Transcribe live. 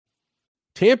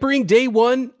Tampering day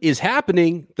one is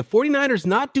happening. The 49ers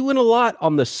not doing a lot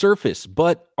on the surface,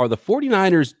 but are the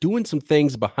 49ers doing some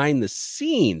things behind the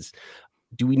scenes?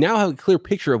 Do we now have a clear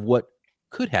picture of what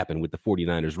could happen with the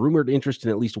 49ers? Rumored interest in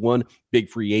at least one big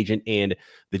free agent, and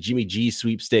the Jimmy G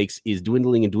sweepstakes is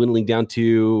dwindling down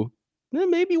to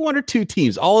maybe one or two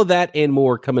teams. All of that and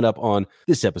more coming up on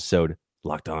this episode,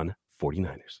 Locked On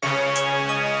 49ers.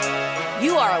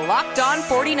 You are Locked On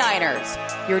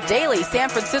 49ers, your daily San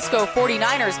Francisco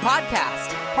 49ers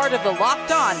podcast, part of the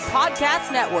Locked On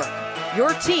Podcast Network,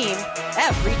 your team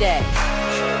every day.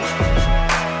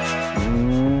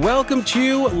 Welcome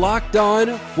to Locked On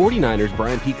 49ers.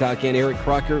 Brian Peacock and Eric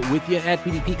Crocker with you at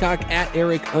PD Peacock at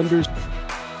Eric Unders.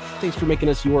 Thanks for making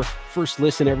us your first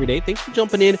listen every day. Thanks for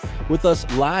jumping in with us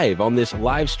live on this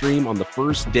live stream on the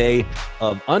first day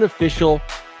of unofficial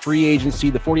free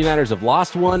agency. The 49ers have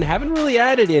lost one, haven't really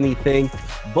added anything,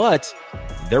 but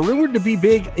they're rumored to be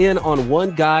big in on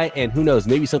one guy, and who knows,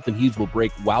 maybe something huge will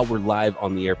break while we're live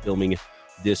on the air filming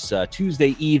this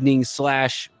Tuesday evening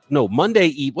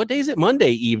Monday. What day is it?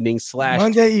 Monday evening /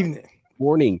 Monday evening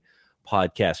morning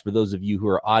podcast for those of you who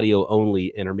are audio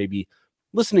only and are maybe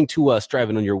listening to us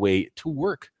driving on your way to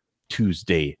work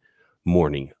Tuesday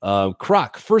morning.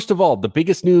 Croc, first of all, the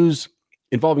biggest news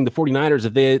involving the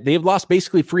 49ers, they have lost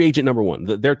basically free agent number one.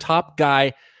 Their top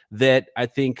guy that I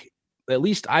think, at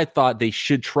least I thought they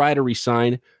should try to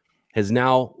re-sign, has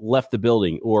now left the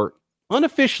building, or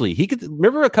unofficially.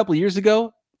 Remember a couple of years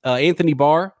ago, Anthony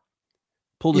Barr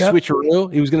pulled a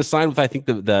switcheroo. He was going to sign with, I think,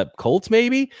 the Colts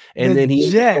maybe, and then he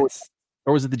Jets.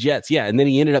 Or was it the Jets? Yeah, and then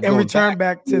he ended up and returned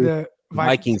back to the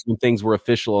Vikings when things were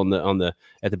official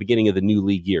at the beginning of the new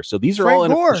league year. So these are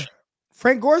all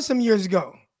Frank Gore some years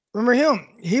ago. Remember him?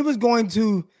 He was going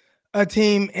to a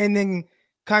team and then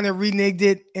kind of reneged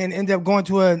it and ended up going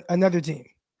to another team.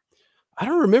 I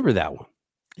don't remember that one.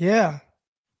 Yeah.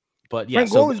 But yeah,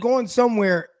 Frank Gore was going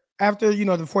somewhere after, the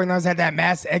 49ers had that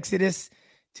mass exodus,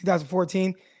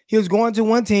 2014. He was going to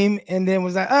one team and then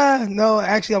was like, no,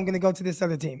 actually, I'm going to go to this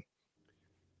other team.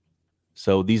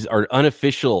 So these are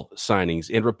unofficial signings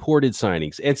and reported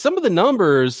signings. And some of the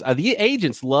numbers, the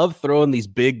agents love throwing these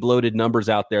big bloated numbers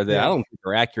out there that I don't think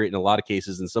are accurate in a lot of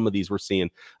cases. And some of these we're seeing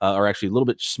are actually a little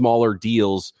bit smaller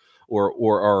deals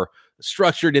or are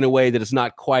structured in a way that is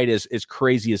not quite as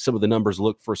crazy as some of the numbers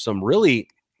look for some really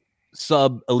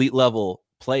sub-elite level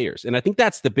players. And I think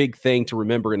that's the big thing to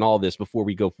remember in all this before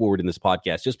we go forward in this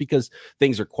podcast. Just because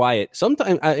things are quiet,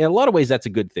 sometimes in a lot of ways that's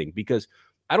a good thing, because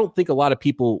I don't think a lot of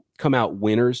people come out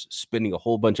winners spending a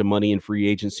whole bunch of money in free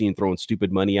agency and throwing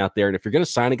stupid money out there. And if you're going to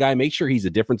sign a guy, make sure he's a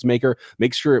difference maker.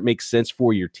 Make sure it makes sense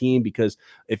for your team, because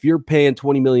if you're paying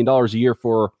 $20 million a year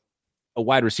for a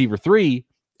wide receiver 3,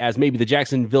 as maybe the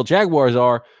Jacksonville Jaguars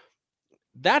are,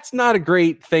 that's not a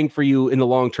great thing for you in the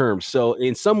long term. So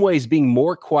in some ways, being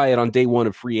more quiet on day one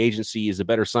of free agency is a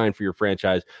better sign for your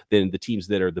franchise than the teams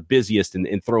that are the busiest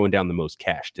and throwing down the most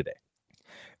cash today.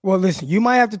 Well, listen, you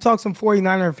might have to talk some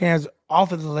 49er fans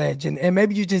off of the ledge, and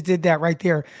maybe you just did that right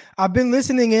there. I've been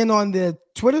listening in on the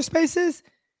Twitter spaces,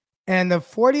 and the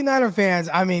 49er fans,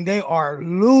 they are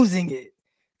losing it.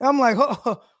 I'm like,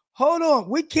 hold on.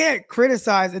 We can't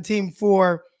criticize a team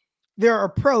for their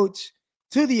approach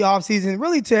to the offseason,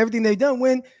 really to everything they've done.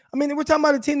 We're talking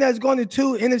about a team that's gone to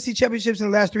 2 NFC championships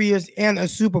in the last 3 years and a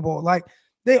Super Bowl. Like,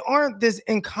 they aren't this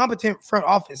incompetent front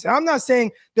office. And I'm not saying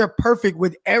they're perfect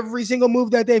with every single move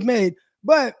that they've made,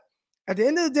 but at the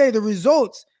end of the day, the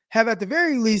results have at the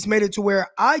very least made it to where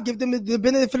I give them the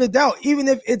benefit of the doubt, even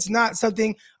if it's not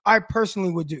something I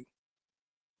personally would do.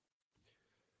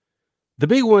 The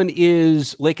big one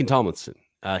is Laken Tomlinson.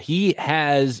 He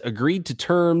has agreed to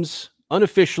terms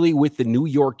unofficially with the New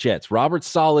York Jets, Robert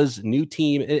Saleh's new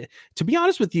team. To be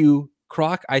honest with you,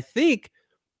 Croc, I think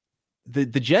the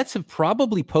Jets have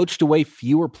probably poached away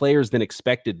fewer players than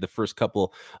expected the first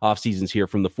couple off seasons here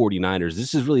from the 49ers.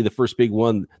 This is really the first big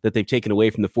one that they've taken away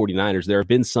from the 49ers. There have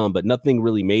been some, but nothing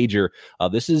really major.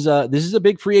 This is a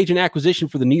big free agent acquisition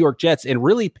for the New York Jets, and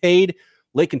really paid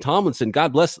Laken Tomlinson.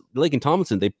 God bless Laken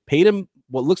Tomlinson. They paid him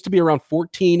what looks to be around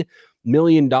 $14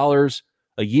 million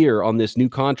a year on this new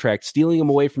contract, stealing him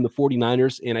away from the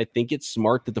 49ers. And I think it's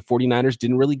smart that the 49ers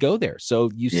didn't really go there. So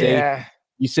you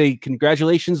say,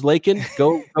 congratulations, Laken,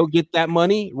 go get that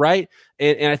money, right?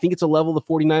 And I think it's a level the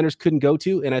 49ers couldn't go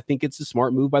to, and I think it's a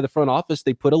smart move by the front office.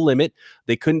 They put a limit.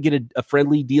 They couldn't get a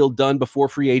friendly deal done before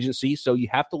free agency, so you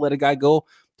have to let a guy go,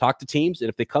 talk to teams, and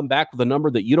if they come back with a number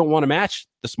that you don't want to match,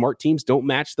 the smart teams don't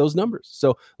match those numbers.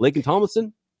 So Laken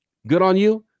Tomlinson, good on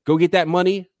you. Go get that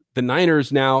money. The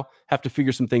Niners now have to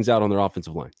figure some things out on their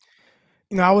offensive line.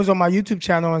 I was on my YouTube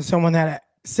channel, and someone had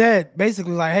said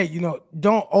basically like, hey,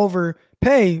 don't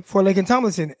overpay for Laken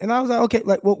Tomlinson. And I was like, okay,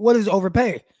 like, well, what is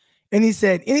overpay? And he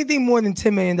said anything more than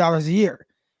 $10 million a year.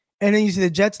 And then you see the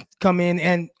Jets come in,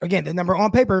 and again, the number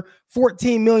on paper,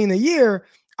 $14 million a year.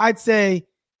 I'd say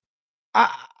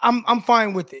I'm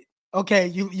fine with it. Okay,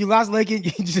 you lost Laken,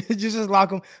 you just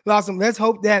lost him. Let's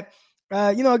hope that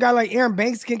a guy like Aaron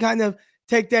Banks can kind of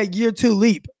take that year 2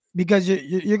 leap, because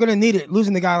you're going to need it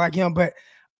losing a guy like him. But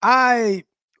I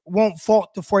won't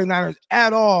fault the 49ers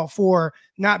at all for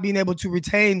not being able to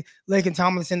retain Laken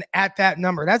Tomlinson at that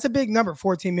number. That's a big number,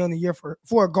 $14 million a year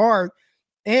for a guard.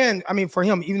 And I mean, for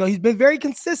him, even though he's been very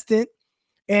consistent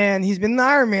and he's been an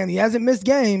Iron Man, he hasn't missed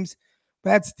games,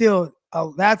 but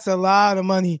that's a lot of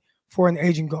money for an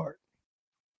aging guard.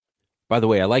 By the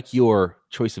way, I like your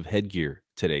choice of headgear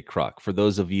today, Croc. For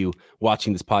those of you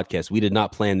watching this podcast, we did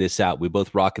not plan this out. We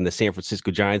both rocking the San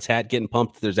Francisco Giants hat, getting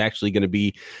pumped. There's actually going to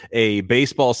be a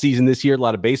baseball season this year, a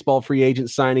lot of baseball free agent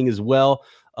signing as well.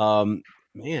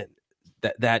 Man,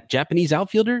 that Japanese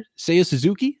outfielder, Seiya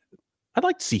Suzuki, I'd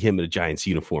like to see him in a Giants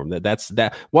uniform. That's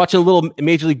watching a little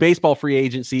Major League Baseball free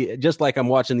agency, just like I'm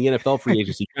watching the NFL free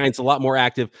agency. Giants a lot more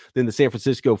active than the San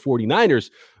Francisco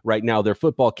 49ers right now, their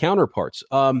football counterparts.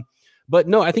 But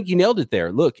no, I think you nailed it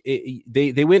there. Look,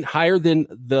 they went higher than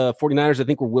the 49ers, I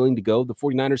think, were willing to go. The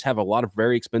 49ers have a lot of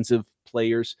very expensive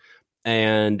players,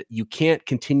 and you can't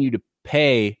continue to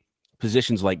pay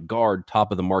positions like guard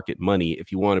top of the market money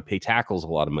if you want to pay tackles a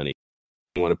lot of money.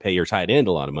 You want to pay your tight end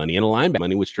a lot of money and a linebacker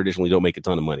money, which traditionally don't make a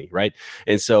ton of money, right?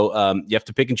 And so you have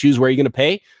to pick and choose where you're going to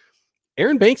pay.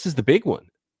 Aaron Banks is the big one.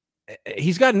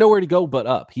 He's got nowhere to go but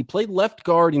up. He played left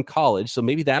guard in college, so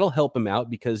maybe that'll help him out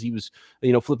because he was,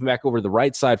 flipping back over to the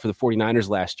right side for the 49ers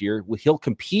last year. He'll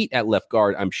compete at left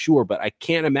guard, I'm sure, but I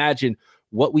can't imagine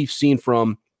what we've seen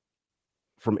from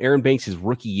Aaron Banks his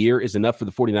rookie year is enough for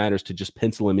the 49ers to just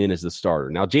pencil him in as the starter.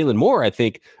 Now, Jalen Moore, I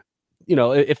think,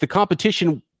 if the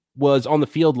competition was on the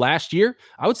field last year,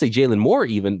 I would say Jalen Moore,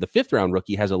 even the 5th round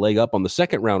rookie, has a leg up on the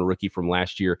 2nd round rookie from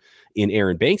last year in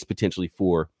Aaron Banks, potentially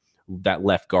for that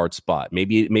left guard spot.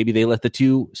 Maybe they let the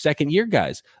 2 second-year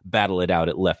guys battle it out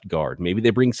at left guard. Maybe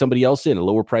they bring somebody else in, a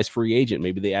lower price free agent.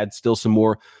 Maybe they add still some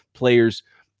more players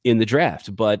in the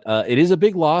draft. But it is a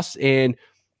big loss, and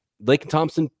Laken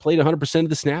Tomlinson played 100% of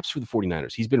the snaps for the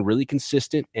 49ers. He's been really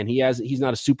consistent, and he's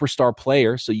not a superstar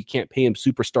player, so you can't pay him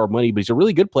superstar money, but he's a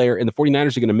really good player, and the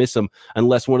 49ers are going to miss him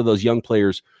unless one of those young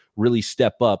players really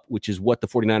step up, which is what the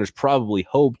 49ers probably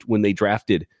hoped when they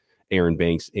drafted Aaron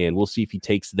Banks, and we'll see if he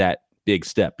takes that big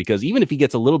step, because even if he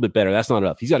gets a little bit better, that's not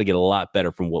enough. He's got to get a lot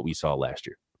better from what we saw last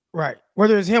year. Right.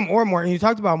 Whether it's him or Moore, and you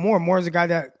talked about Moore. Moore is a guy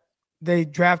that they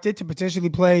drafted to potentially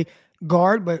play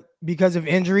guard, but because of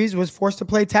injuries was forced to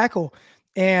play tackle.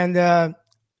 And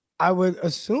I would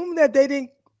assume that they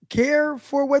didn't care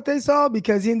for what they saw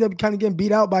because he ended up kind of getting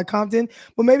beat out by Compton.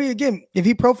 But maybe, again, if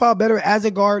he profiled better as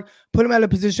a guard, put him at a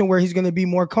position where he's going to be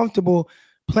more comfortable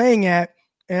playing at,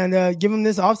 and give him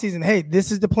this offseason, hey, this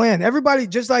is the plan. Everybody,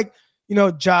 just like,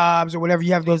 jobs or whatever,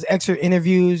 you have those extra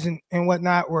interviews and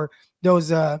whatnot, or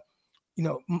those,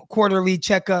 quarterly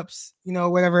checkups,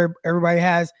 whatever everybody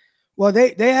has. Well,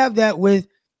 they have that in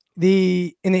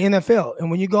the NFL. And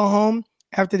when you go home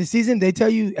after the season, they tell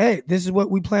you, hey, this is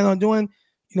what we plan on doing.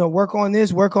 Work on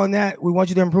this, work on that. We want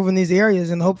you to improve in these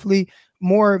areas. And hopefully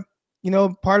more,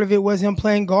 part of it was him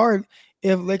playing guard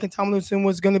if Laken Tomlinson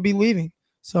was going to be leaving.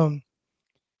 So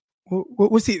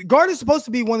we'll see. Guard is supposed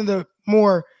to be one of the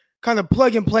more kind of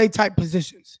plug and play type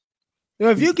positions.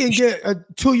 If you can get a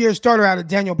 2-year starter out of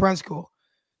Daniel Brunskill,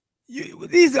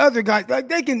 these other guys, like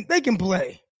they can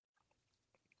play.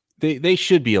 They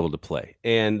should be able to play,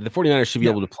 and the 49ers should be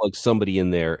able to plug somebody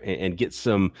in there and get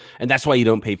some. And that's why you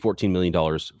don't pay $14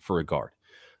 million for a guard.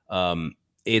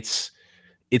 It's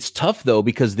tough, though,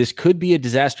 because this could be a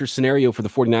disaster scenario for the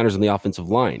 49ers on the offensive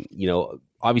line.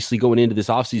 Obviously going into this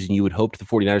offseason, you would hope the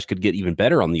 49ers could get even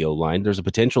better on the O-line. There's a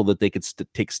potential that they could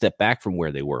take a step back from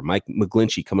where they were. Mike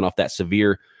McGlinchey coming off that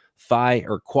severe thigh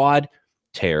or quad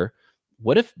tear.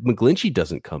 What if McGlinchey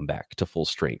doesn't come back to full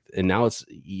strength? And now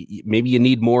maybe you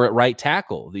need more at right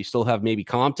tackle. They still have maybe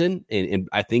Compton, and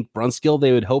I think Brunskill,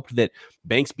 they would hope that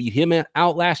Banks beat him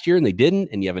out last year, and they didn't.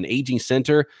 And you have an aging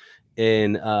center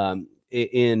in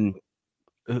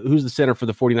who's the center for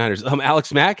the 49ers?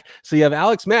 Alex Mack. So you have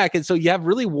Alex Mack, and so you have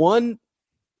really one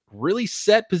really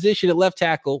set position at left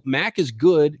tackle. Mack is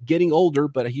good, getting older,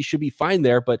 but he should be fine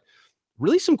there. But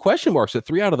really some question marks at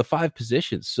 3 out of the 5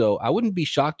 positions. So I wouldn't be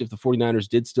shocked if the 49ers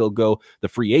did still go the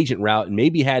free agent route and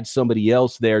maybe had somebody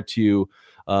else there to,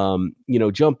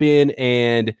 jump in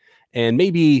and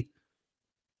maybe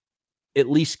at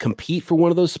least compete for one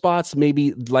of those spots.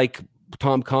 Maybe like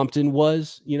Tom Compton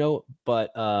was,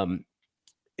 but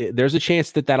there's a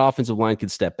chance that offensive line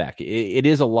could step back. It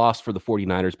is a loss for the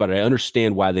 49ers, but I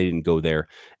understand why they didn't go there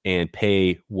and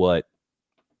pay what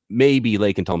maybe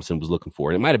Laken Tomlinson was looking for.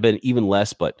 And it might have been even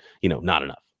less, but, not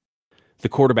enough. The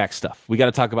quarterback stuff. We got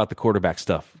to talk about the quarterback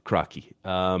stuff, Crocky.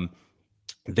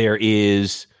 There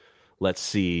is, let's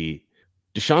see,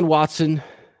 Deshaun Watson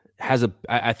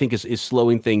I think is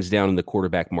slowing things down in the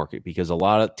quarterback market because a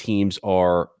lot of teams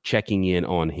are checking in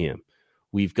on him.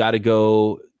 We've got to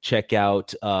go check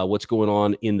out what's going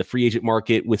on in the free agent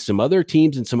market with some other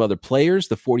teams and some other players.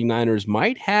 The 49ers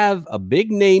might have a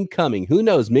big name coming. Who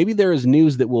knows? Maybe there is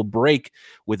news that will break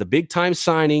with a big-time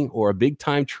signing or a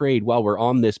big-time trade while we're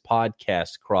on this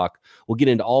podcast, Croc. We'll get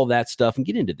into all of that stuff and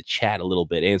get into the chat a little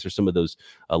bit, answer some of those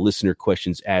listener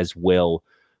questions as well.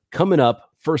 Coming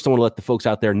up, first, I want to let the folks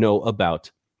out there know about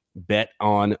Bet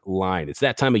Online. It's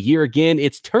that time of year again.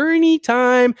 It's tourney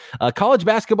time. College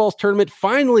basketball's tournament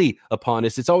finally upon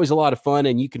us. It's always a lot of fun,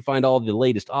 and you can find all the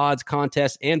latest odds,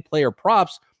 contests, and player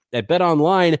props at Bet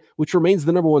Online, which remains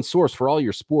the number one source for all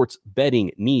your sports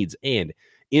betting needs and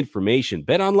information.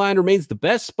 Bet Online remains the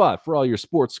best spot for all your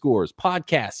sports scores,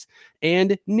 podcasts,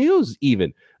 and news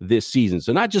even this season.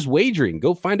 So not just wagering.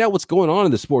 Go find out what's going on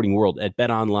in the sporting world at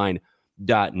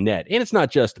BetOnline.net. And it's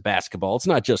not just basketball. It's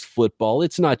not just football.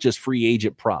 It's not just free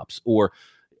agent props or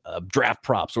draft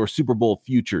props or Super Bowl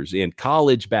futures and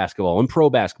college basketball and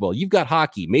pro basketball. You've got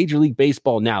hockey, Major League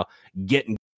Baseball now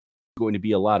going to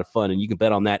be a lot of fun. And you can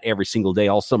bet on that every single day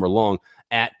all summer long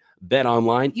at Bet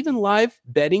Online, even live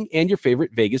betting and your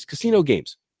favorite Vegas casino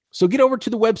games. So get over to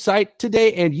the website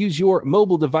today and use your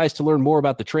mobile device to learn more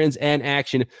about the trends and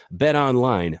action. Bet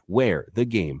Online, where the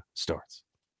game starts.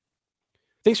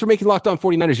 Thanks for making Locked On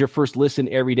 49ers your first listen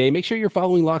every day. Make sure you're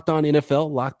following Locked On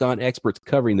NFL, Locked On experts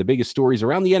covering the biggest stories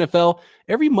around the NFL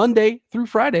every Monday through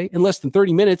Friday in less than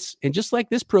 30 minutes. And just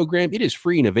like this program, it is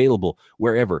free and available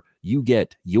wherever you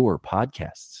get your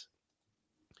podcasts.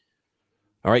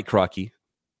 All right, Crocky.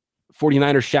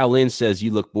 49ers Shaolin says you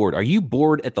look bored. Are you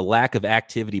bored at the lack of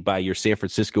activity by your San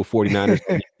Francisco 49ers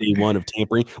day one of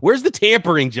tampering? Where's the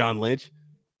tampering, John Lynch?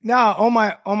 Now,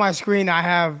 on my screen, I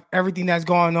have everything that's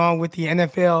going on with the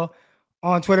NFL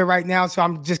on Twitter right now. So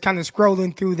I'm just kind of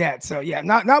scrolling through that. So yeah,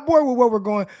 not bored with what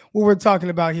we're talking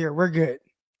about here. We're good.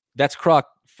 That's Croc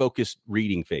focused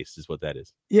reading face is what that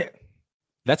is. Yeah.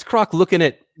 That's Croc looking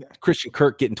at Christian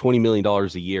Kirk getting $20 million a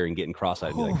year and getting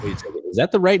cross-eyed. Like, wait a second, is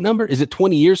that the right number? Is it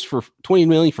 20 years for 20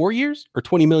 million, 4 years, or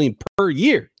 20 million per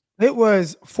year? It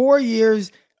was 4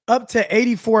 years up to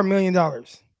 $84 million.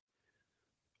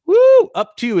 Woo!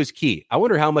 Up to is key. I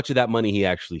wonder how much of that money he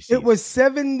actually sees. It was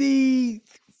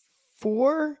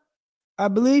 74, I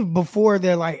believe, before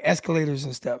they're like escalators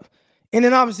and stuff. And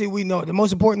then obviously we know the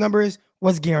most important number is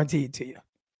what's guaranteed to you.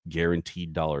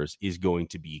 Guaranteed dollars is going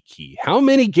to be key. How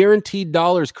many guaranteed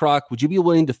dollars, Croc, would you be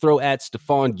willing to throw at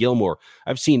Stephon Gilmore?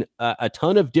 I've seen a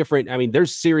ton of different,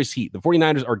 there's serious heat. The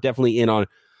 49ers are definitely in on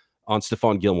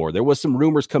Stephon Gilmore. There was some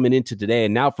rumors coming into today,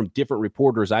 and now from different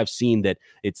reporters, I've seen that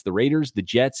it's the Raiders, the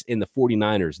Jets, and the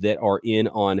 49ers that are in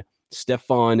on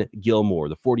Stephon Gilmore.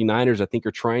 The 49ers, I think,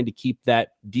 are trying to keep that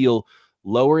deal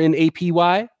lower in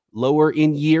APY, lower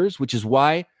in years, which is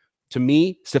why, to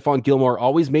me, Stephon Gilmore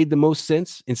always made the most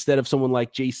sense instead of someone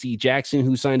like J.C. Jackson,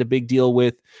 who signed a big deal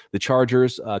with the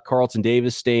Chargers, Carlton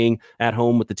Davis staying at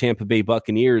home with the Tampa Bay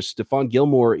Buccaneers. Stephon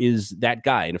Gilmore is that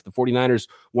guy. And if the 49ers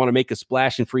want to make a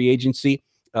splash in free agency,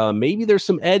 maybe there's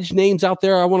some edge names out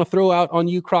there I want to throw out on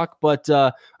you, Croc. But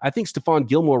I think Stephon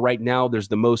Gilmore right now, there's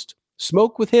the most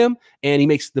smoke with him, and he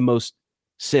makes the most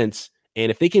sense.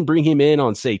 And if they can bring him in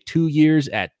on, say, 2 years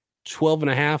at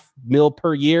 $12.5 million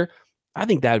per year, I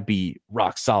think that would be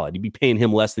rock solid. You'd be paying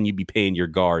him less than you'd be paying your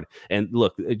guard. And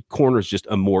look, corner is just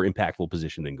a more impactful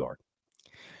position than guard.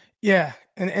 Yeah,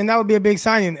 and that would be a big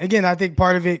signing. Again, I think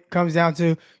part of it comes down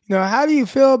to, how do you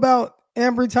feel about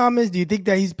Ambry Thomas? Do you think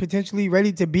that he's potentially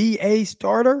ready to be a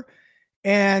starter?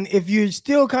 And if you're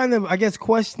still kind of,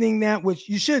 questioning that, which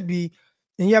you should be,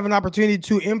 and you have an opportunity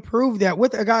to improve that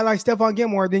with a guy like Stephon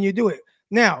Gilmore, then you do it.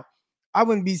 Now, I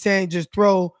wouldn't be saying just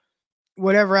throw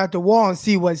whatever at the wall and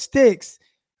see what sticks,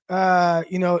 at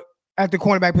the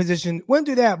cornerback position. Wouldn't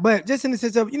do that. But just in the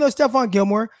sense of, Stephon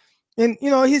Gilmore, and,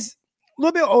 he's a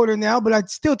little bit older now, but I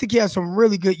still think he has some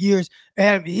really good years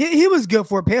ahead of him. He was good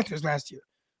for Panthers last year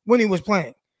when he was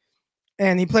playing.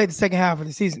 And he played the second half of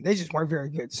the season. They just weren't very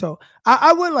good. So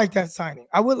I would like that signing.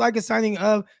 I would like a signing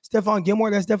of Stephon Gilmore.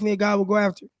 That's definitely a guy we'll go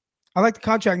after. I like the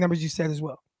contract numbers you said as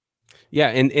well. Yeah,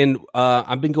 and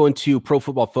I've been going to Pro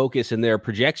Football Focus, and their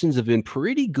projections have been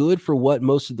pretty good for what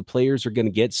most of the players are going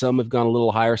to get. Some have gone a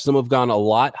little higher. Some have gone a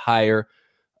lot higher.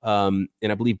 And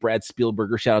I believe Brad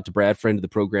Spielberger, shout out to Brad, friend of the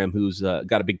program, who's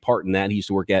got a big part in that. He used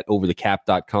to work at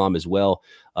overthecap.com as well.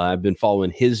 I've been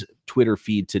following his Twitter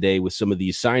feed today with some of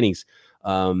these signings.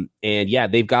 And yeah,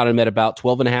 they've got him at about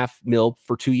 $12.5 million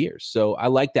for 2 years. So I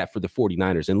like that for the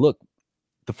 49ers. And look,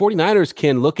 the 49ers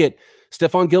can look at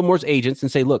Stephon Gilmore's agents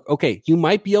and say, look, okay, you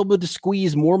might be able to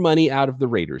squeeze more money out of the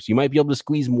Raiders. You might be able to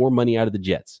squeeze more money out of the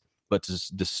Jets. But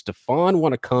does Stephon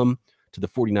want to come to the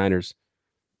 49ers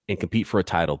and compete for a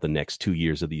title the next 2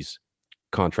 years of these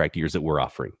contract years that we're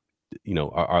offering? You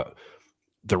know,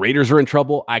 the Raiders are in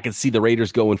trouble. I can see the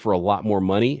Raiders going for a lot more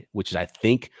money, which I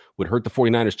think would hurt the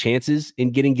 49ers' chances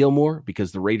in getting Gilmore,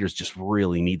 because the Raiders just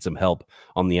really need some help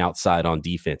on the outside on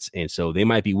defense. And so they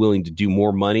might be willing to do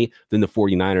more money than the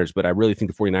 49ers, but I really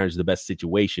think the 49ers is the best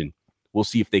situation. We'll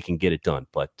see if they can get it done.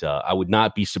 But I would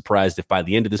not be surprised if by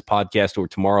the end of this podcast or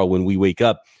tomorrow when we wake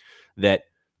up that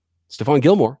Stephon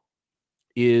Gilmore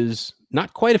is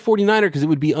not quite a 49er, because it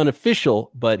would be unofficial,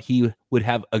 but he would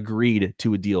have agreed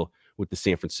to a deal with the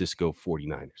San Francisco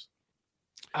 49ers.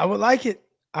 I would like it.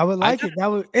 I would like it.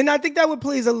 And I think that would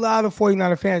please a lot of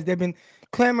 49er fans. They've been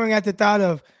clamoring at the thought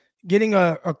of getting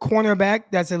a cornerback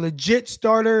that's a legit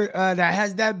starter that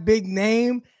has that big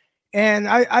name. And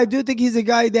I do think he's a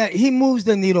guy that he moves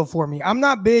the needle for me. I'm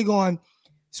not big on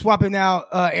swapping out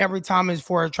Ambry Thomas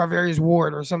for Travarius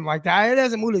Ward or something like that. It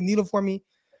doesn't move the needle for me.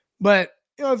 But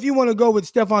you know, if you want to go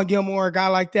with Stephon Gilmore, a guy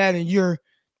like that, and you're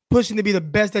pushing to be the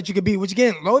best that you could be, which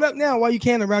again, load up now while you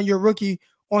can around your rookie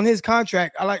on his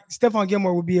contract. I like Stephon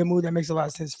Gilmore would be a move that makes a lot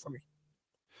of sense for me.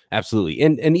 Absolutely.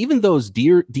 And even those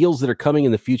deals that are coming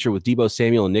in the future with Deebo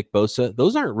Samuel and Nick Bosa,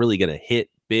 those aren't really going to hit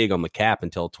big on the cap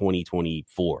until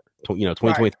 2024,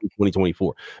 2023, right.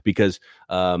 2024, because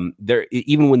they're,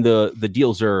 even when the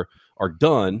deals are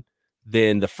done,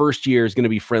 then the first year is going to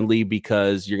be friendly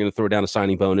because you're going to throw down a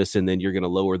signing bonus, and then you're going to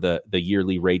lower the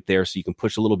yearly rate there, so you can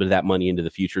push a little bit of that money into the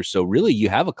future. So really, you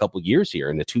have a couple years here,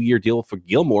 and the 2-year deal for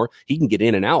Gilmore, he can get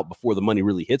in and out before the money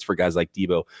really hits for guys like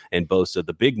Deebo and Bosa,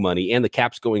 the big money, and the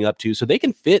cap's going up too, so they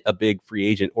can fit a big free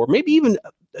agent or maybe even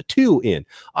a two in.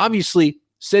 Obviously,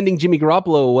 sending Jimmy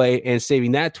Garoppolo away and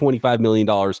saving that $25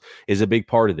 million is a big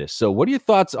part of this. So what are your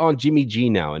thoughts on Jimmy G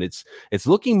now? And it's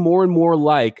looking more and more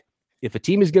like, if a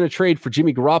team is going to trade for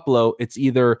Jimmy Garoppolo, it's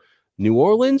either New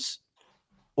Orleans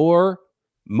or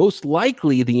most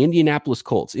likely the Indianapolis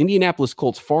Colts. Indianapolis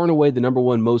Colts far and away the number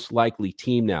one most likely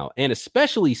team now. And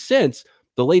especially since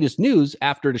the latest news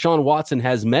after Deshaun Watson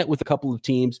has met with a couple of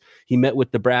teams. He met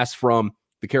with the brass from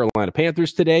the Carolina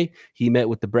Panthers today. He met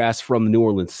with the brass from the New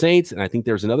Orleans Saints. And I think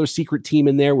there's another secret team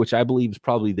in there, which I believe is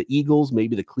probably the Eagles,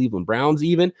 maybe the Cleveland Browns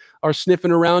even are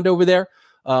sniffing around over there.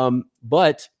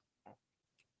 But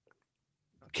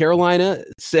Carolina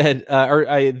said,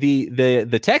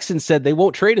 the Texans said they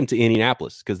won't trade him to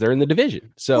Indianapolis because they're in the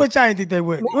division. So, which I didn't think they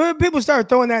would. When people start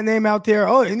throwing that name out there,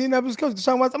 oh, Indianapolis coach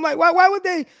Deshaun Watson, I'm like, why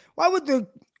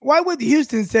would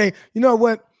Houston say, you know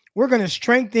what, we're going to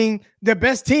strengthen the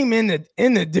best team in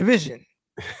the division?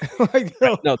 Like,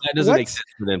 no, that doesn't make sense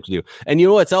for them to do. And you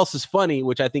know what else is funny,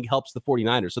 which I think helps the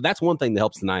 49ers. So that's one thing that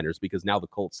helps the Niners, because now the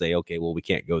Colts say, okay, well, we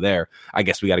can't go there. I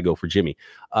guess we got to go for Jimmy.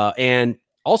 And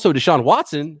also, Deshaun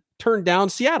Watson turned down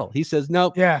Seattle. He says,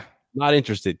 nope, not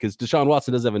interested, because Deshaun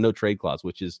Watson doesn't have a no-trade clause,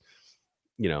 which is,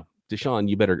 Deshaun,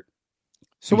 you better.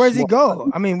 So where does he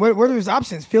go? I mean, where are his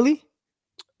options? Philly?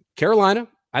 Carolina,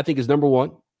 I think, is number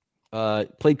one.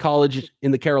 Played college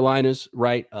in the Carolinas,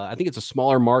 right? I think it's a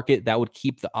smaller market that would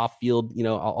keep the off-field,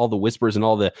 all the whispers and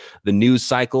all the news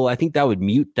cycle. I think that would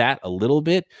mute that a little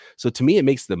bit. So to me, it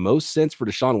makes the most sense for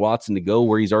Deshaun Watson to go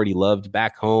where he's already loved,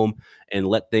 back home, and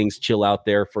let things chill out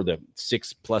there for the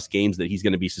 6+ games that he's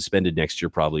going to be suspended next year,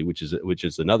 probably, which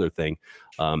is another thing.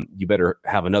 You better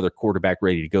have another quarterback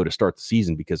ready to go to start the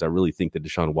season, because I really think that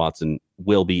Deshaun Watson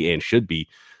will be and should be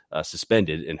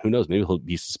suspended, and who knows, maybe he'll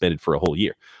be suspended for a whole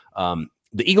year.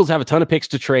 The Eagles have a ton of picks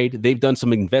to trade. They've done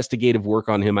some investigative work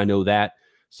on him. I know that.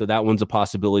 So that one's a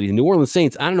possibility. The New Orleans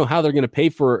Saints, I don't know how they're going to pay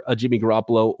for a Jimmy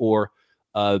Garoppolo or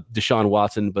Deshaun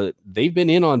Watson, but they've been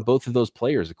in on both of those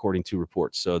players, according to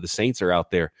reports. So the Saints are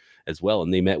out there as well,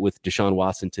 and they met with Deshaun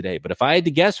Watson today. But if I had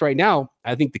to guess right now,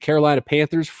 I think the Carolina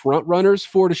Panthers front runners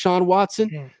for Deshaun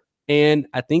Watson, and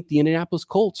I think the Indianapolis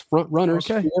Colts front runners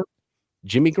for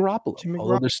Jimmy Garoppolo.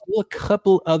 Although there's still a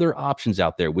couple other options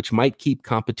out there, which might keep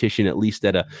competition at least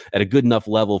at a good enough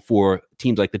level for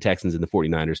teams like the Texans and the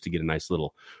 49ers to get a nice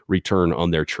little return on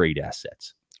their trade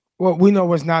assets. Well, we know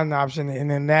what's not an option,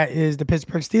 and then that is the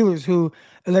Pittsburgh Steelers, who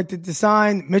elected to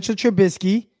sign Mitchell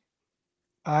Trubisky.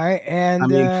 All right, and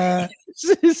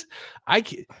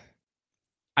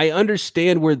I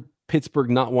understand where Pittsburgh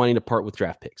not wanting to part with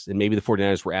draft picks, and maybe the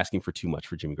 49ers were asking for too much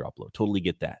for Jimmy Garoppolo. Totally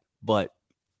get that. But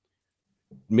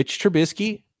Mitch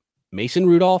Trubisky, Mason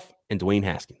Rudolph, and Dwayne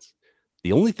Haskins.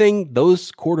 The only thing those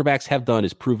quarterbacks have done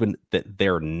is proven that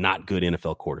they're not good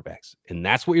NFL quarterbacks. And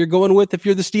that's what you're going with if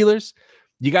you're the Steelers.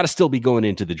 You got to still be going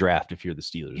into the draft if you're the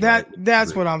Steelers.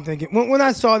 That's what I'm thinking. When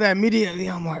I saw that immediately,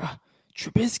 I'm like,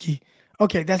 Trubisky.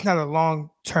 Okay, that's not a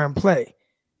long-term play.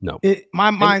 No.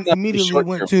 My mind immediately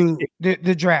went to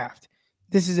the draft.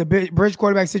 This is a bridge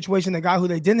quarterback situation, a guy who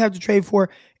they didn't have to trade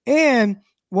for and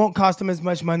won't cost them as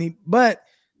much money, but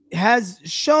has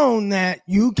shown that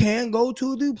you can go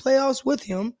to the playoffs with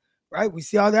him, right? We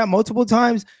see all that multiple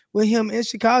times with him in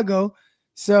Chicago.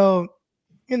 So,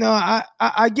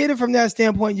 I get it from that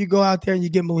standpoint. You go out there and you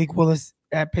get Malik Willis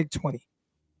at pick 20.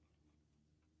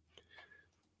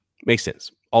 Makes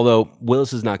sense. Although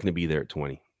Willis is not going to be there at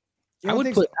 20. I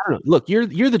don't know. Look, you're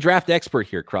the draft expert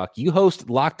here, Croc. You host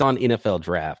Locked On NFL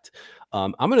Draft.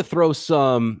 I'm going to throw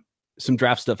some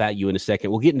draft stuff at you in a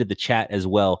second. We'll get into the chat as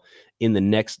well in the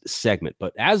next segment.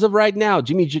 But as of right now,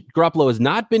 Jimmy Garoppolo has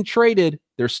not been traded.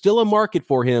 There's still a market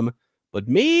for him, but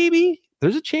maybe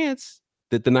there's a chance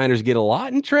that the Niners get a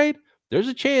lot in trade. There's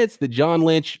a chance that John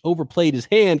Lynch overplayed his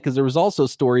hand because there was also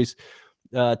stories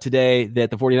today that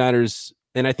the 49ers,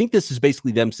 and I think this is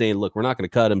basically them saying, look, we're not going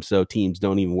to cut him, so teams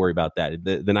don't even worry about that.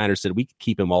 The Niners said we could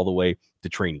keep him all the way to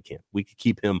training camp. We could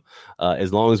keep him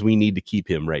as long as we need to keep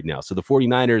him right now. So the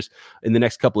 49ers in the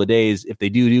next couple of days, if they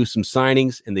do some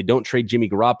signings and they don't trade Jimmy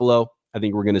Garoppolo, I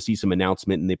think we're going to see some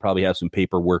announcement, and they probably have some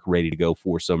paperwork ready to go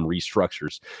for some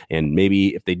restructures. And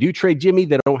maybe if they do trade Jimmy,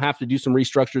 they don't have to do some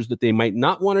restructures that they might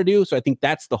not want to do. So I think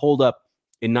that's the holdup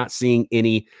in not seeing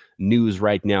any news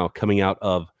right now coming out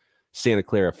of Santa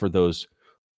Clara for those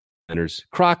Niners.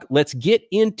 Croc, let's get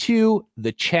into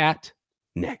the chat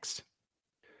next.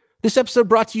 This episode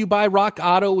brought to you by Rock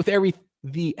Auto. With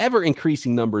the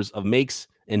ever-increasing numbers of makes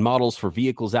and models for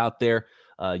vehicles out there,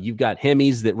 you've got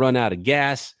Hemis that run out of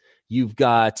gas. You've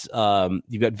got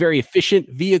very efficient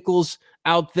vehicles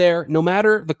out there. No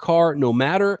matter the car, no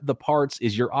matter the parts,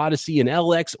 is your Odyssey an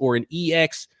LX or an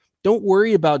EX? Don't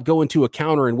worry about going to a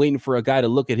counter and waiting for a guy to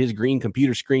look at his green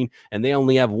computer screen and they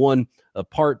only have one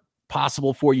part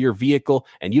possible for your vehicle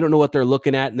and you don't know what they're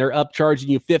looking at and they're upcharging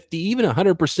you 50, even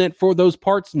 100% for those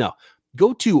parts. No,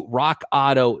 go to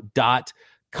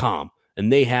rockauto.com. And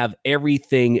they have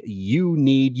everything you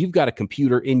need. You've got a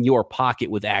computer in your pocket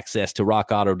with access to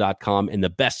rockauto.com and the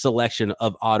best selection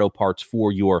of auto parts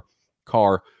for your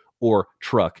car or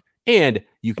truck. And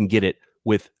you can get it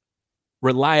with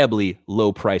reliably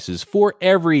low prices for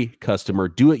every customer,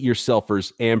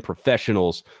 do-it-yourselfers and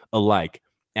professionals alike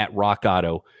at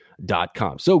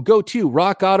rockauto.com. So go to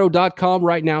rockauto.com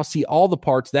right now. See all the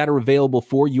parts that are available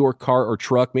for your car or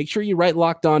truck. Make sure you write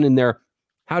Locked On in there.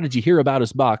 How did you hear about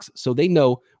us box so they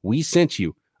know we sent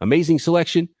you? Amazing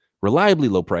selection, reliably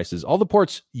low prices, all the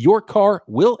parts your car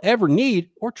will ever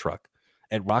need or truck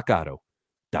at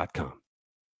rockauto.com.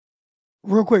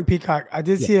 Real quick, Peacock, I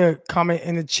did see a comment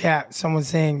in the chat, someone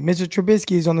saying Mr.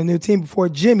 Trubisky is on the new team before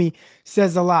Jimmy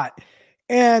says a lot.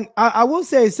 And I will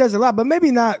say it says a lot, but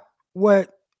maybe not what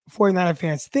 49er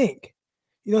fans think.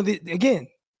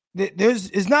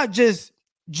 It's not just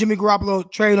Jimmy Garoppolo,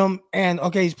 trade him, and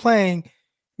okay, he's playing.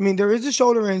 I mean, there is a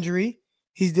shoulder injury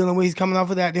he's dealing with. He's coming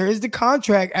off of that. There is the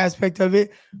contract aspect of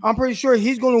it. I'm pretty sure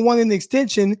he's going to want an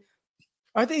extension.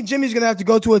 I think Jimmy's going to have to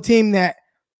go to a team that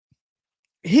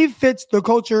he fits the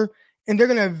culture, and they're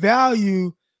going to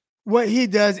value what he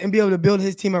does and be able to build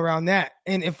his team around that.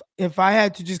 And if I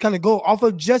had to just kind of go off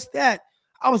of just that,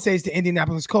 I would say it's the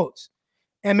Indianapolis Colts.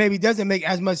 And maybe it doesn't make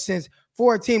as much sense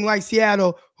for a team like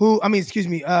Pittsburgh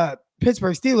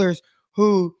Steelers,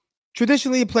 who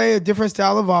traditionally play a different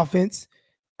style of offense,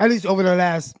 at least over the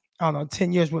last,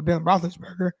 10 years with Ben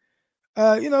Roethlisberger.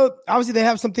 Obviously they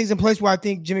have some things in place where I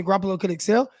think Jimmy Garoppolo could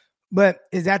excel, but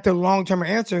is that the long-term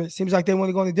answer? It seems like they want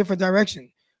to go in a different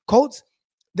direction. Colts,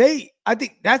 they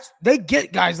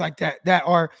get guys like that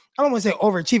are, I don't want to say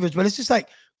overachievers, but it's just like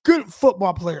good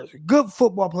football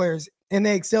players, and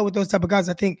they excel with those type of guys.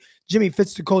 I think Jimmy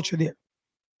fits the culture there.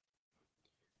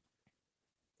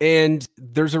 And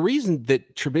there's a reason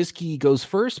that Trubisky goes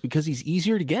first because he's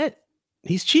easier to get.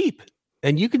 He's cheap.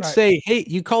 And you can say, hey,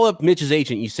 you call up Mitch's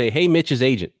agent. You say, hey, Mitch's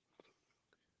agent.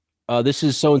 This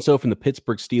is so-and-so from the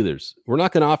Pittsburgh Steelers. We're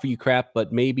not going to offer you crap,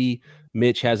 but maybe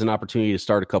Mitch has an opportunity to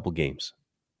start a couple games.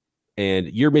 And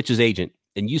you're Mitch's agent.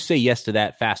 And you say yes to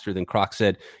that faster than Croc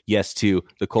said yes to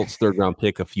the Colts third-round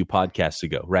pick a few podcasts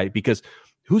ago, right? Because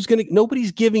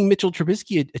nobody's giving Mitchell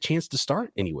Trubisky a chance to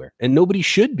start anywhere. And nobody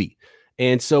should be.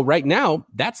 And so right now,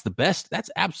 that's the best. That's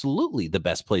absolutely the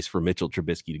best place for Mitchell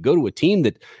Trubisky to go to a team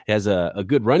that has a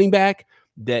good running back,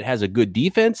 that has a good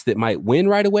defense, that might win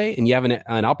right away, and you have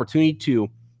an opportunity to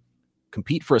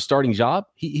compete for a starting job.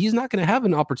 He's not going to have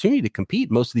an opportunity to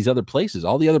compete most of these other places.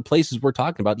 All the other places we're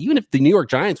talking about, even if the New York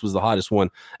Giants was the hottest one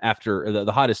after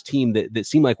the hottest team that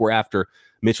seemed like we're after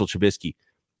Mitchell Trubisky,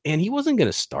 and he wasn't going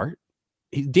to start.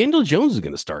 Daniel Jones is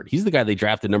going to start. He's the guy they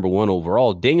drafted number 1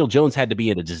 overall. Daniel Jones had to be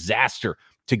in a disaster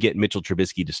to get Mitchell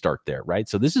Trubisky to start there, right?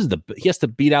 So he has to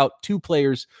beat out 2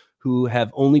 players who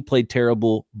have only played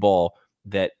terrible ball,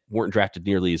 that weren't drafted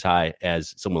nearly as high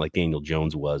as someone like Daniel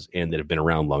Jones was, and that have been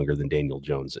around longer than Daniel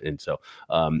Jones. And so,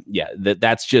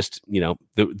 that's just,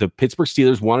 the Pittsburgh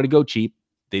Steelers wanted to go cheap.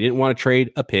 They didn't want to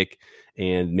trade a pick,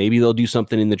 and maybe they'll do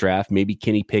something in the draft. Maybe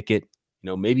Kenny Pickett,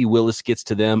 maybe Willis gets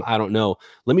to them. I don't know.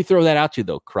 Let me throw that out to you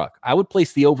though, Kruk. I would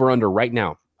place the over-under right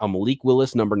now on Malik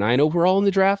Willis, number 9 overall in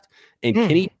the draft, and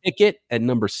Kenny Pickett at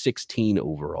number 16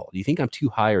 overall. Do you think I'm too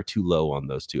high or too low on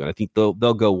those two? And I think they'll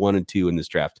go 1 and 2 in this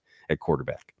draft at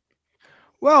quarterback.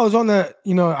 Well, I was on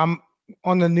I'm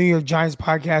on the New York Giants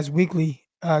podcast weekly,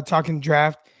 talking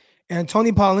draft, and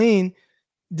Tony Pauline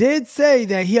did say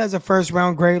that he has a first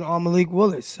round grade on Malik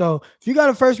Willis. So if you got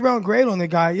a first round grade on the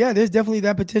guy, yeah, there's definitely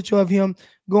that potential of him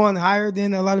going higher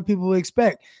than a lot of people would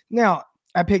expect. Now,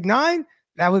 at pick 9,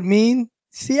 that would mean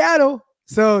Seattle.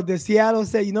 So the Seattle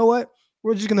said, you know what?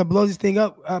 We're just going to blow this thing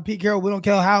up. Pete Carroll, we don't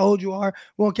care how old you are.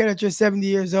 We don't care that you're 70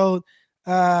 years old.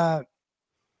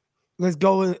 Let's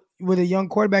go with a young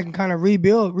quarterback and kind of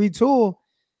rebuild, retool.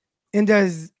 And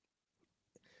does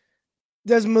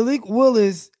Malik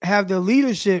Willis have the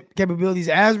leadership capabilities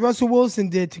as Russell Wilson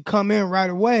did to come in right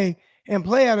away and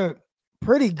play at a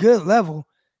pretty good level?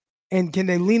 And can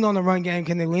they lean on the run game?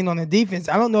 Can they lean on the defense?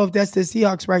 I don't know if that's the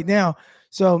Seahawks right now.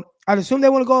 So I'd assume they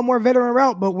want to go a more veteran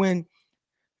route. But when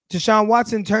Deshaun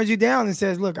Watson turns you down and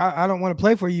says, look, I don't want to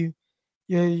play for you,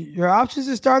 your options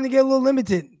are starting to get a little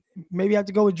limited. Maybe you have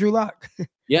to go with Drew Lock.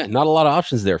 Yeah, not a lot of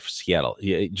options there for Seattle.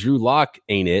 Drew Lock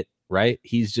ain't it, right?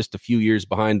 He's just a few years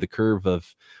behind the curve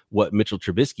of what Mitchell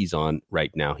Trubisky's on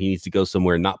right now. He needs to go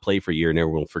somewhere and not play for a year, and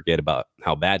everyone will forget about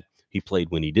how bad he played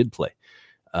when he did play.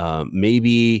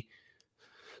 Maybe.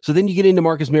 So then you get into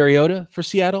Marcus Mariota for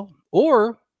Seattle.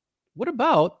 Or what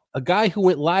about a guy who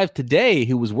went live today,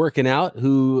 who was working out,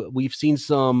 who we've seen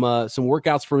some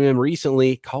workouts from him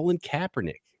recently, Colin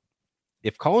Kaepernick.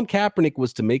 If Colin Kaepernick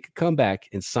was to make a comeback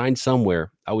and sign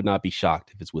somewhere, I would not be shocked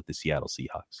if it's with the Seattle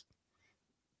Seahawks.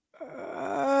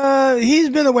 He's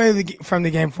been away from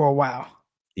the game for a while.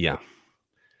 Yeah.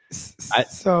 We've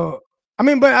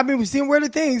seen weirder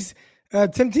things.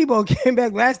 Tim Tebow came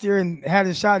back last year and had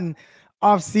a shot in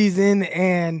off season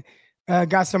and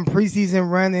got some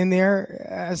preseason run in there.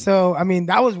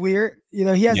 That was weird. He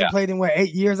hasn't played in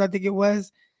 8 years, I think it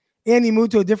was. And he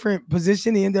moved to a different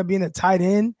position. He ended up being a tight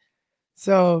end.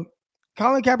 So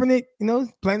Colin Kaepernick,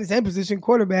 playing the same position,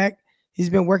 quarterback. He's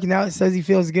been working out. He says he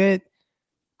feels good.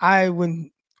 I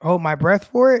wouldn't hold my breath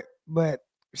for it, but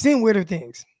we've seen weirder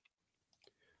things.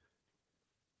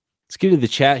 Let's get to the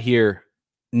chat here.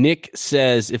 Nick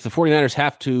says, if the 49ers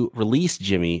have to release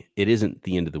Jimmy, it isn't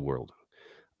the end of the world.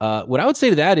 What I would say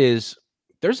to that is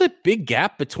there's a big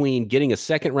gap between getting a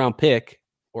second-round pick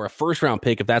or a first-round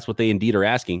pick, if that's what they indeed are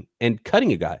asking, and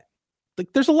cutting a guy.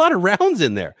 Like, there's a lot of rounds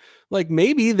in there. Like,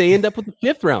 maybe they end up with a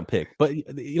 5th-round pick, but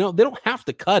they don't have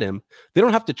to cut him. They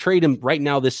don't have to trade him right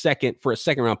now this second for a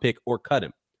second-round pick or cut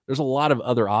him. There's a lot of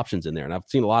other options in there, and I've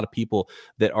seen a lot of people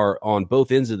that are on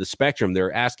both ends of the spectrum.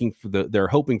 They're asking they're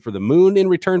hoping for the moon in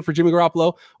return for Jimmy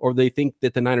Garoppolo, or they think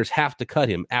that the Niners have to cut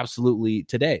him absolutely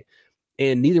today.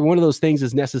 And neither one of those things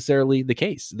is necessarily the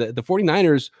case. The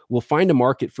 49ers will find a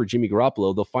market for Jimmy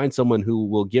Garoppolo. They'll find someone who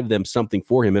will give them something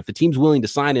for him. If the team's willing to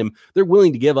sign him, they're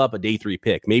willing to give up a day 3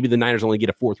 pick. Maybe the Niners only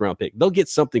get a 4th-round pick. They'll get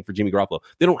something for Jimmy Garoppolo.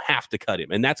 They don't have to cut him.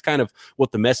 And that's kind of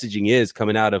what the messaging is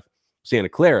coming out of Santa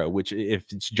Clara, which if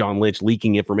it's John Lynch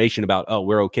leaking information about, oh,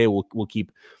 we're okay, we'll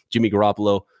keep Jimmy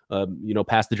Garoppolo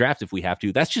past the draft if we have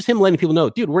to. That's just him letting people know,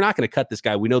 dude, we're not going to cut this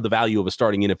guy. We know the value of a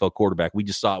starting NFL quarterback. We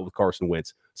just saw it with Carson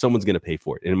Wentz. Someone's going to pay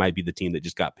for it. And it might be the team that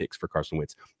just got picks for Carson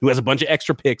Wentz, who has a bunch of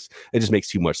extra picks. It just makes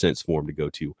too much sense for him to go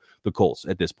to the Colts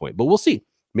at this point. But we'll see.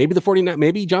 Maybe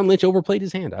maybe John Lynch overplayed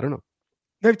his hand. I don't know.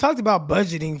 They've talked about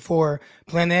budgeting for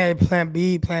plan A, plan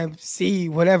B, plan C,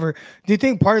 whatever. Do you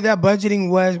think part of that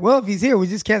budgeting was, well, if he's here, we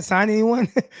just can't sign anyone?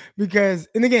 Because,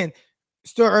 and again,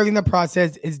 still early in the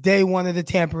process. It's day 1 of the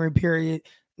tampering period.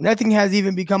 Nothing has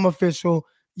even become official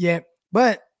yet.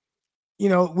 But,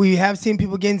 we have seen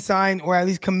people getting signed or at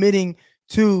least committing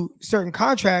to certain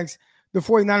contracts. The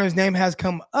 49ers name has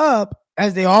come up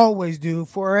as they always do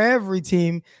for every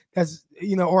team that's,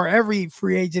 or every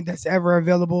free agent that's ever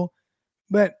available.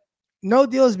 But no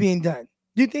deal is being done.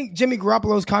 Do you think Jimmy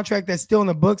Garoppolo's contract that's still in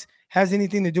the books has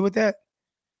anything to do with that?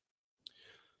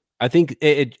 I think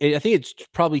it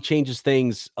probably changes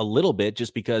things a little bit,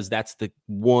 just because that's the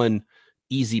one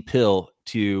easy pill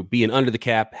to being under the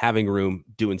cap, having room,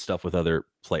 doing stuff with other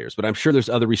players. But I'm sure there's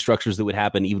other restructures that would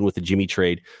happen even with the Jimmy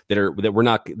trade that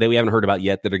we haven't heard about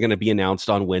yet, that are going to be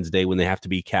announced on Wednesday when they have to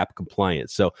be cap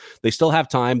compliant. So they still have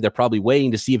time. They're probably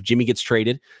waiting to see if Jimmy gets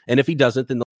traded, and if he doesn't,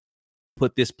 then they'll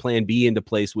put this plan B into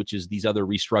place, which is these other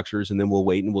restructures, and then we'll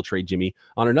wait and we'll trade Jimmy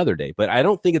on another day. But I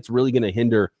don't think it's really going to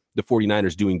hinder the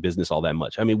 49ers doing business all that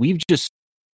much. I mean, we've just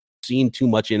seen too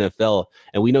much NFL,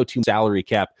 and we know salary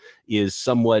cap is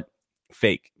somewhat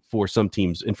fake for some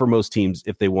teams and for most teams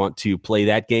if they want to play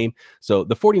that game. So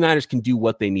the 49ers can do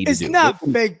what they need to do. It's not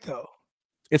fake, though.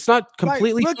 It's not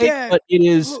completely fake, but it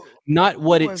is not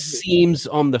what it seems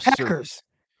on the Packers.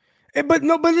 Surface. But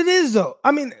it is, though.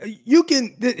 I mean, you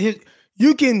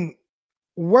can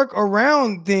work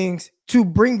around things to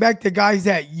bring back the guys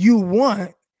that you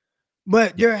want,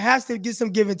 but there has to get some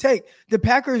give and take. The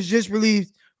Packers just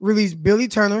released Billy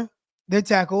Turner, their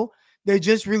tackle. They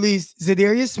just released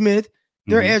Zadarius Smith,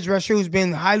 their edge rusher, who's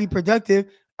been highly productive.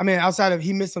 I mean, outside of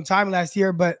he missed some time last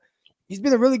year, but he's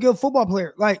been a really good football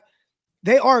player. Like,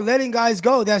 they are letting guys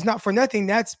go. That's not for nothing.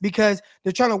 That's because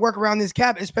they're trying to work around this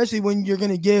cap, especially when you're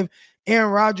going to give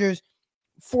Aaron Rodgers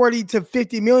 40 to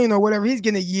 50 million or whatever he's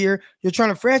getting a year. You're trying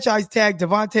to franchise tag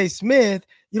Devontae Smith.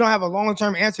 You don't have a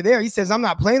long-term answer there. He says, I'm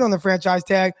not playing on the franchise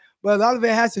tag, but a lot of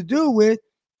it has to do with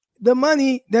the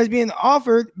money that's being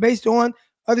offered based on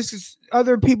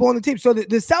other people on the team. So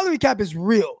the salary cap is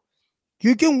real.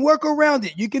 You can work around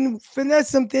it. You can finesse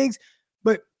some things,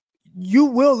 but you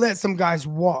will let some guys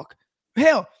walk.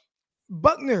 Hell,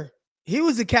 Buckner, he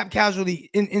was a cap casualty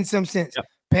in some sense. Yep.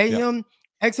 Pay him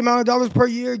X amount of dollars per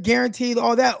year, guaranteed,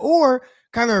 all that, or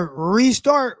kind of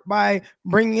restart by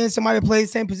bringing in somebody to play the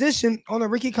same position on a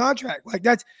rookie contract. Like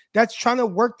that's trying to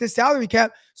work the salary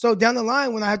cap. So down the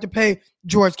line, when I have to pay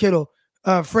George Kittle,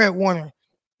 Fred Warner,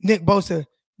 Nick Bosa,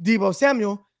 Deebo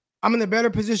Samuel, I'm in a better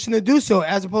position to do so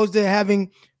as opposed to having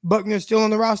Buckner still on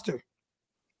the roster.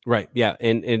 Right. Yeah.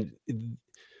 And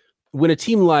when a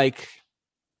team like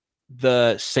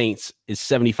the Saints is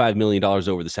 $75 million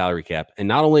over the salary cap, and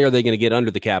not only are they going to get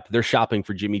under the cap, they're shopping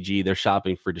for Jimmy G, they're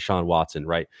shopping for Deshaun Watson,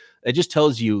 right? It just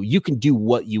tells you can do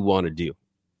what you want to do,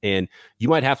 and you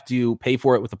might have to pay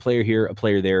for it with a player here, a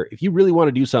player there. If you really want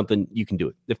to do something, you can do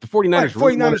it. If the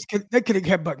 49ers they could have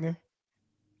kept Buckner.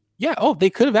 Yeah, they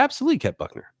could have absolutely kept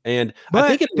Buckner. And I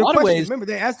think in a lot of ways, remember,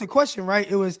 they asked the question, right?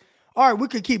 It was, all right, we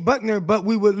could keep Buckner, but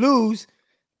we would lose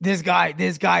this guy.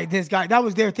 That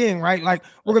was their thing, right? Like,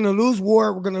 we're going to lose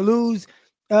Ward, we're going to lose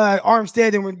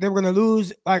Armstead, and they were going to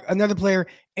lose like another player.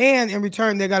 And in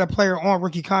return, they got a player on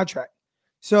rookie contract.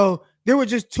 So there were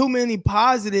just too many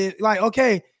positive, like,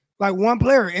 okay, like one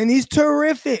player, and he's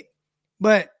terrific.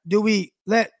 But do we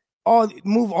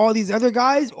move all these other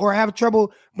guys or have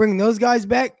trouble bringing those guys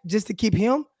back just to keep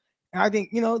him? And I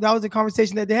think, that was the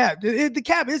conversation that they had. The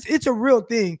cap, it's a real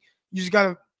thing. You just got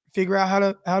to figure out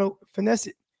how to finesse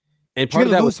it. And part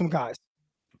of that with some guys.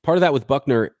 Part of that with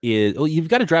Buckner is, you've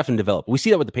got to draft and develop. We see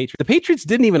that with the Patriots. The Patriots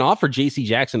didn't even offer J.C.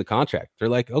 Jackson a contract. They're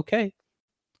like, okay,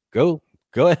 go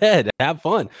ahead, have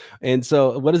fun. And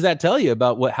so what does that tell you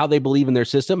about how they believe in their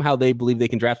system, how they believe they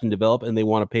can draft and develop, and they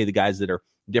want to pay the guys that are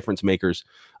difference makers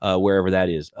wherever that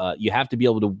is. You have to be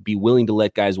able to be willing to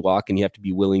let guys walk, and you have to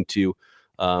be willing to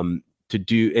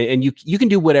do, and you can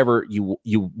do whatever you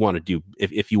want to do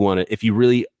if you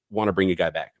really want to bring a guy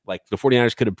back. Like the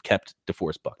 49ers could have kept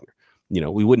DeForest Buckner.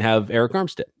 We wouldn't have Eric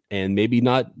Armstead and maybe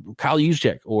not Kyle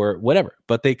Juszczyk or whatever,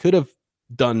 but they could have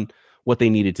done what they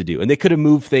needed to do, and they could have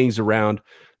moved things around.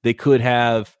 They could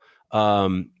have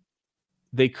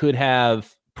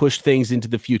pushed things into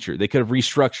the future. They could have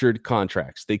restructured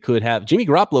contracts. They could have, Jimmy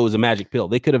Garoppolo was a magic pill.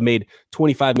 They could have made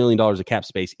 $25 million of cap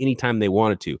space anytime they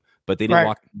wanted to, but they didn't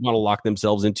want to lock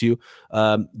themselves into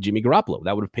Jimmy Garoppolo.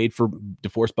 That would have paid for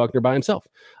DeForest Buckner by himself.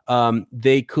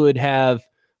 They could have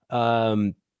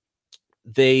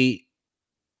they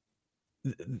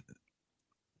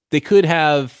could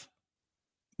have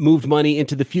moved money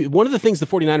into the future. One of the things the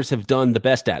 49ers have done the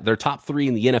best at, they're top 3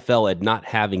 in the NFL at not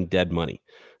having dead money.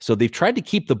 So they've tried to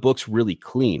keep the books really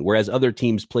clean, whereas other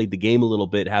teams played the game a little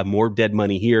bit, have more dead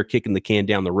money here, kicking the can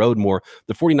down the road more.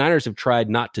 The 49ers have tried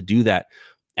not to do that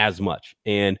as much.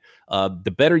 And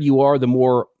the better you are, the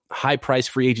more high-price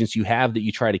free agents you have that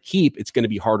you try to keep, it's going to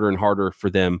be harder and harder for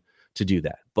them to do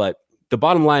that. But the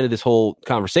bottom line of this whole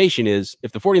conversation is,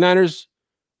 if the 49ers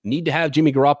need to have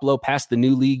Jimmy Garoppolo past the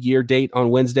new league year date on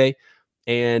Wednesday,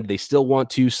 and they still want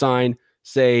to sign,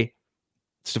 say,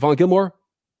 Stephon Gilmore,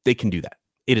 they can do that.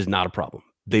 It is not a problem.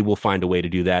 They will find a way to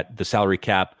do that. The salary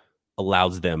cap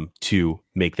allows them to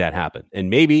make that happen. And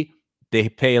maybe they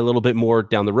pay a little bit more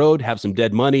down the road, have some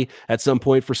dead money at some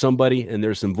point for somebody, and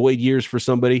there's some void years for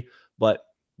somebody, but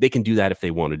they can do that if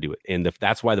they want to do it. And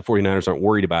that's why the 49ers aren't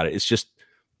worried about it. It's just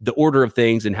the order of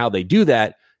things and how they do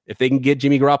that. If they can get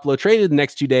Jimmy Garoppolo traded in the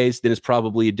next 2 days, then it's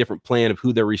probably a different plan of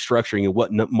who they're restructuring and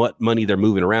what money they're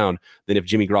moving around than if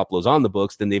Jimmy Garoppolo's on the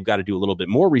books. Then they've got to do a little bit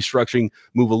more restructuring,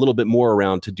 move a little bit more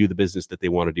around to do the business that they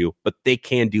want to do. But they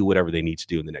can do whatever they need to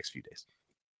do in the next few days.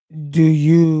 Do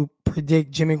you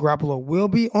predict Jimmy Garoppolo will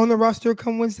be on the roster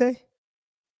come Wednesday?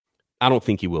 I don't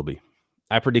think he will be.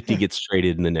 I predict he gets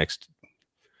traded in the next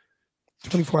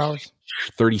 24 hours,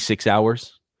 36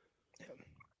 hours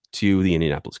to the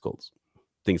Indianapolis Colts.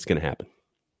 I think it's going to happen.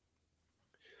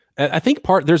 I think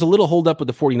there's a little holdup with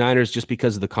the 49ers just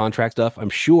because of the contract stuff.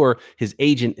 I'm sure his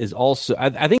agent is also,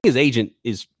 I think his agent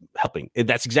is helping. And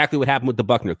that's exactly what happened with the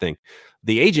Buckner thing.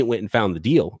 The agent went and found the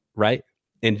deal, right?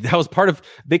 And that was part of,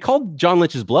 they called John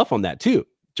Lynch's bluff on that too.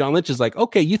 John Lynch is like,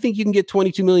 okay, you think you can get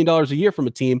 $22 million a year from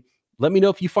a team? Let me know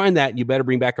if you find that, and you better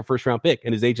bring back a first round pick.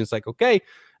 And his agent's like, okay.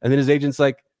 And then his agent's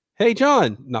like, hey,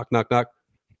 John, knock, knock, knock.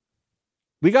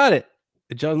 We got it.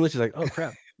 And John Lynch is like, oh,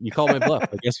 crap. You called my bluff.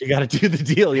 I guess we got to do the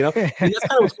deal, you know? And that's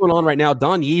kind of what's going on right now.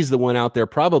 Don Yee's the one out there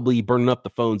probably burning up the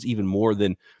phones even more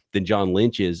than John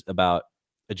Lynch is about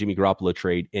a Jimmy Garoppolo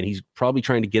trade. And he's probably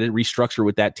trying to get a restructure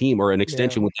with that team or an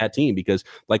extension with that team because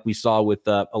like we saw with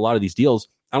a lot of these deals,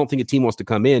 I don't think a team wants to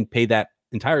come in, pay that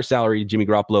entire salary to Jimmy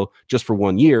Garoppolo just for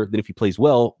 1 year. Then if he plays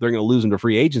well, they're going to lose him to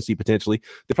free agency potentially.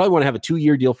 They probably want to have a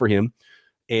 2-year deal for him,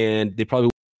 and they probably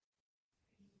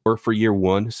work for year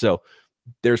one. So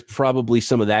there's probably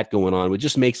some of that going on, which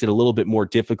just makes it a little bit more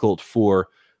difficult for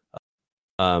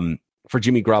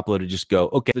Jimmy Garoppolo to just go,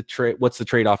 okay, what's the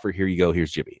trade offer? Here you go.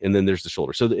 Here's Jimmy. And then there's the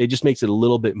shoulder. So it just makes it a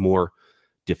little bit more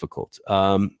difficult.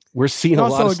 We're seeing a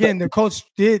lot of again, stuff.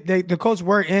 the coach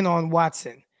were in on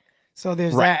Watson. So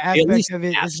there's that aspect of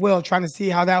it as well, trying to see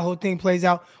how that whole thing plays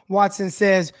out. Watson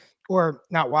says, or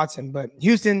not Watson, but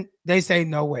Houston, they say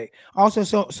no way. Also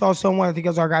saw someone, I think it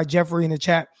was our guy Jeffrey in the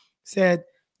chat, said,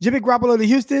 Jimmy Garoppolo to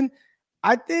Houston,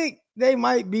 I think they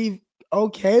might be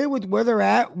okay with where they're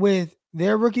at with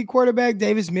their rookie quarterback,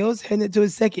 Davis Mills, heading into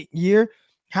his second year.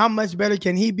 How much better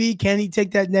can he be? Can he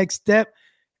take that next step?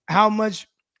 How much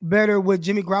better would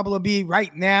Jimmy Garoppolo be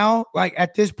right now? Like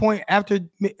at this point, after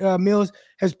Mills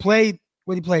has played,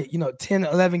 10,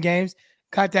 11 games,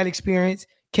 got that experience.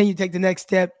 Can you take the next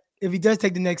step? If he does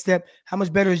take the next step, how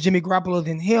much better is Jimmy Garoppolo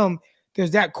than him?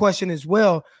 There's that question as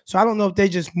well. So I don't know if they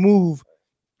just move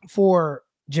for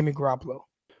Jimmy Garoppolo.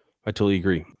 I totally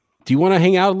agree. Do you want to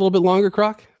hang out a little bit longer,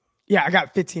 Croc? Yeah, I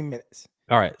got 15 minutes.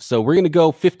 All right, so we're going to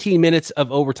go 15 minutes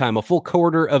of overtime, a full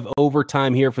quarter of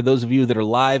overtime here for those of you that are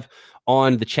live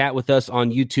on the chat with us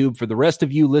on YouTube. For the rest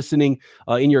of you listening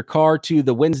in your car to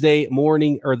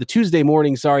the Tuesday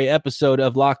morning episode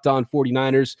of Locked On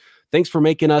 49ers, thanks for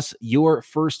making us your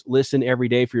first listen every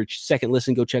day. For your second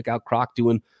listen, go check out Croc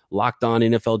doing Locked On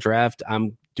NFL Draft.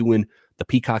 I'm doing the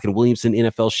Peacock and Williamson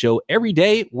NFL show every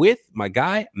day with my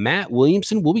guy, Matt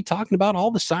Williamson. We'll be talking about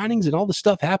all the signings and all the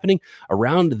stuff happening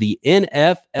around the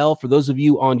NFL. For those of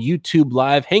you on YouTube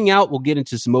Live, hang out. We'll get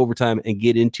into some overtime and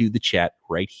get into the chat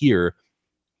right here.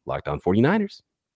 Locked On 49ers.